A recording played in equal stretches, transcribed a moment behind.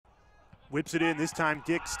Whips it in. This time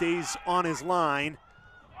Dick stays on his line.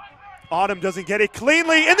 Autumn doesn't get it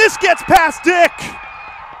cleanly, and this gets past Dick.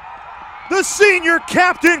 The senior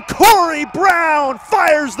captain, Corey Brown,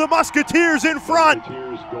 fires the Musketeers in front.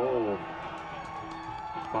 Musketeers goal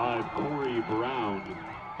by Corey Brown.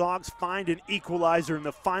 Dogs find an equalizer in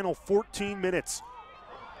the final 14 minutes.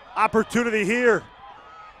 Opportunity here.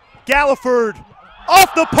 Galliford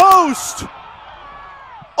off the post.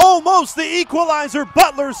 Almost the equalizer.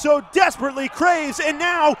 Butler so desperately craves, and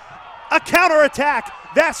now a counterattack.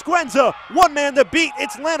 Vasquenza, one man to beat.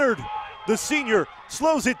 It's Leonard. The senior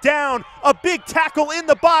slows it down. A big tackle in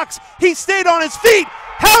the box. He stayed on his feet.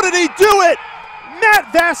 How did he do it?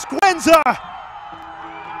 Matt Vasquenza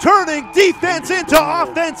turning defense into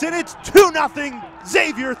offense, and it's 2-0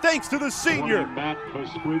 Xavier thanks to the senior.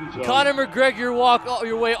 Connor McGregor walk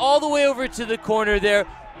your way all the way over to the corner there.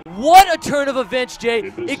 What a turn of events,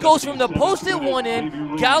 Jay. It goes from the post at one end.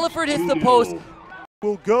 Galliford hits the post.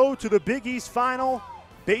 We'll go to the Big East final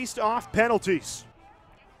based off penalties.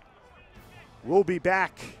 We'll be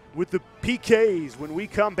back with the PKs when we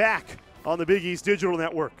come back on the Big East Digital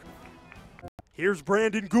Network. Here's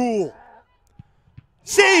Brandon Gould.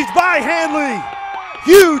 Saved by Hanley.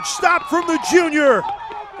 Huge stop from the junior.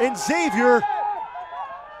 And Xavier,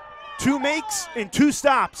 2 makes and 2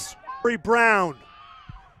 stops. Corey Brown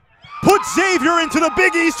puts Xavier into the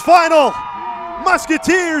Big East final.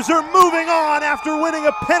 Musketeers are moving on after winning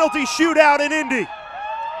a penalty shootout in Indy.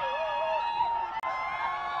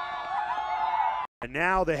 And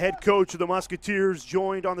now the head coach of the Musketeers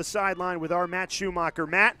joined on the sideline with our Matt Schumacher.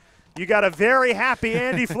 Matt, you got a very happy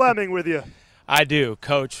Andy Fleming with you. I do,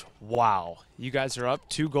 Coach. Wow. You guys are up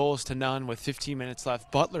 2-0 with 15 minutes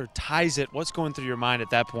left. Butler ties it. What's going through your mind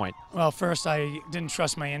at that point? Well, first, I didn't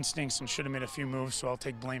trust my instincts and should have made a few moves, so I'll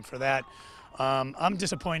take blame for that. I'm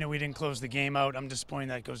disappointed we didn't close the game out. I'm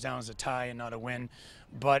disappointed that it goes down as a tie and not a win.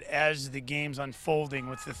 But as the game's unfolding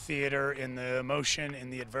with the theater and the emotion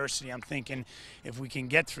and the adversity, I'm thinking if we can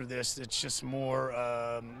get through this, it's just more,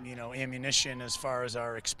 ammunition as far as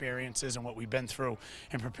our experiences and what we've been through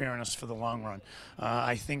and preparing us for the long run.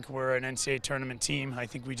 I think we're an NCAA tournament team. I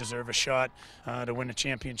think we deserve a shot to win a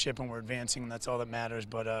championship, and we're advancing, and that's all that matters.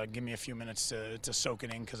 But give me a few minutes to soak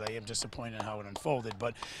it in because I am disappointed in how it unfolded.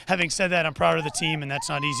 But having said that, I'm proud of the team, and that's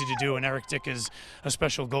not easy to do. And Eric Dick is a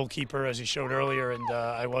special goalkeeper, as he showed earlier, and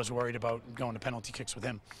I was worried about going to penalty kicks with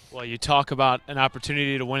him. Well, you talk about an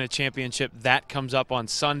opportunity to win a championship. That comes up on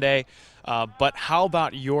Sunday. But how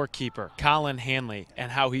about your keeper, Colin Hanley,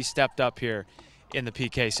 and how he stepped up here in the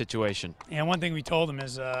PK situation? And one thing we told him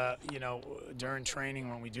is, during training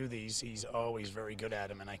when we do these, he's always very good at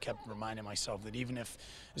them. And I kept reminding myself that even if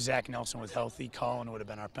Zach Nelson was healthy, Colin would have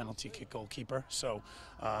been our penalty kick goalkeeper. So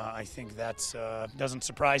I think that doesn't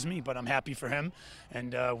surprise me, but I'm happy for him.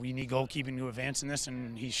 And we need goalkeeping to advance in this,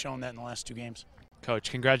 and he's shown that in the last 2 games.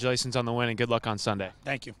 Coach, congratulations on the win and good luck on Sunday.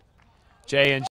 Thank you. Jay and